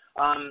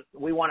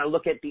 We want to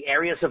look at the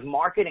areas of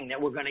marketing that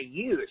we're going to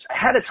use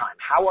ahead of time.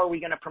 How are we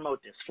going to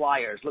promote this?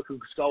 Flyers, look who's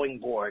going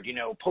board,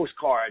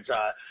 postcards,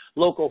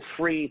 local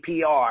free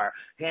PR,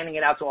 handing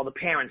it out to all the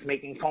parents,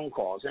 making phone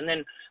calls. And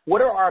then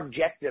what are our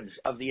objectives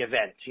of the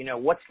event?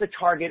 What's the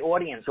target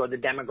audience or the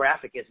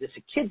demographic? Is this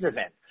a kids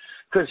event?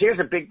 Because here's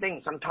a big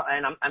thing. Sometimes,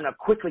 and I'm going to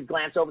quickly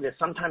glance over this.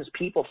 Sometimes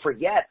people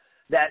forget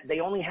that they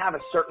only have a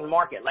certain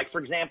market. Like,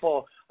 for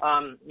example,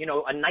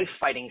 a knife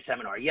fighting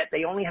seminar, yet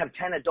they only have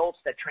 10 adults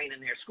that train in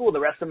their school. The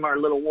rest of them are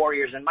little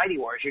warriors and mighty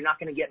warriors. You're not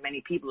going to get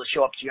many people to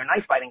show up to your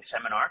knife fighting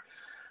seminar.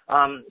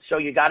 So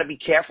you got to be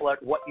careful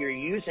at what you're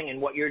using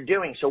and what you're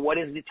doing. So what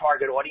is the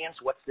target audience?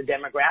 What's the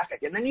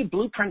demographic? And then you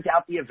blueprint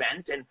out the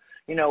event, and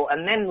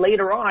then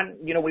later on,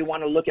 we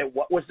want to look at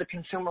what was the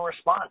consumer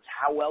response?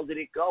 How well did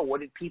it go? What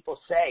did people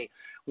say?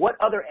 What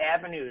other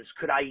avenues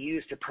could I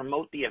use to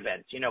promote the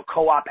event?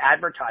 Co-op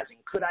advertising.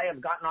 Could I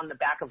have gotten on the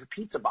back of a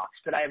pizza box?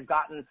 Could I have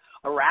gotten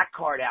a rack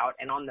card out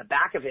and on the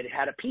back of it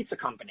had a pizza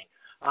company?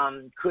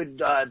 Could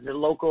the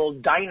local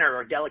diner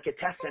or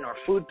delicatessen or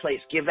food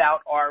place give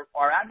out our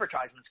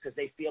advertisements because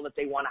they feel that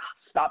they want to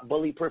stop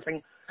bully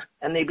proofing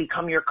and they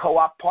become your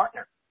co-op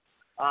partner?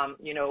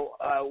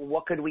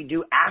 What could we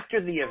do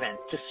after the event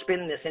to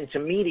spin this into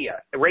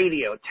media,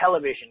 radio,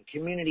 television,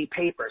 community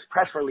papers,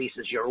 press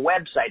releases, your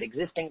website,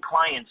 existing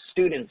clients,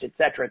 students, et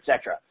cetera, et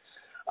cetera.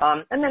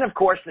 And then, of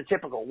course, the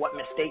typical, what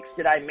mistakes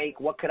did I make?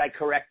 What could I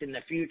correct in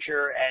the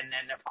future? And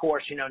then, of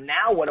course,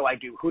 now what do I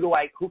do?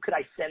 Who could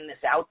I send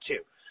this out to?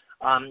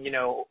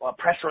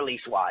 Press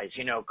release wise,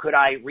 could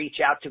I reach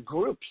out to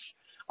groups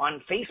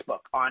on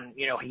Facebook, on,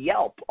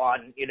 Yelp,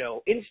 on,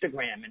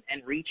 Instagram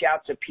and reach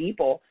out to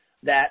people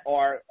that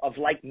are of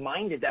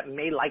like-minded that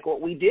may like what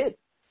we did,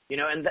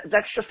 and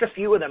that's just a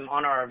few of them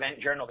on our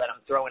event journal that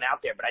I'm throwing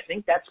out there, but I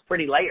think that's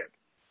pretty layered.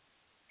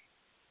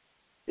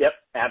 Yep,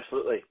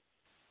 absolutely.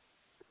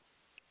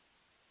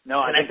 No,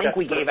 I think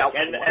we gave out, we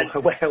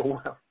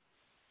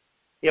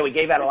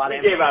gave out a lot. We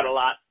gave out a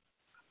lot.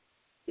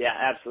 Yeah,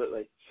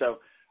 absolutely. So,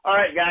 all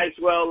right, guys.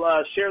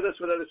 Well, share this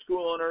with other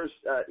school owners.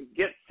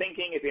 Get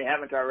thinking, if you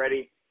haven't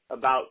already,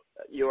 about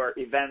your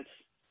events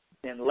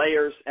in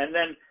layers, and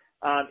then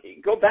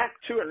go back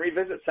to and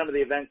revisit some of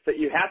the events that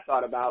you have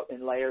thought about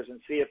in layers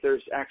and see if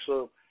there's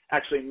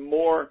actually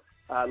more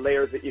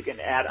layers that you can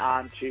add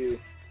on to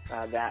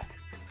that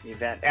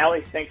event.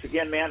 Allie, thanks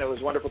again, man. It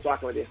was wonderful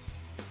talking with you.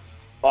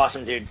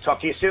 Awesome, dude.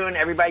 Talk to you soon.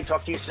 Everybody,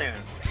 talk to you soon.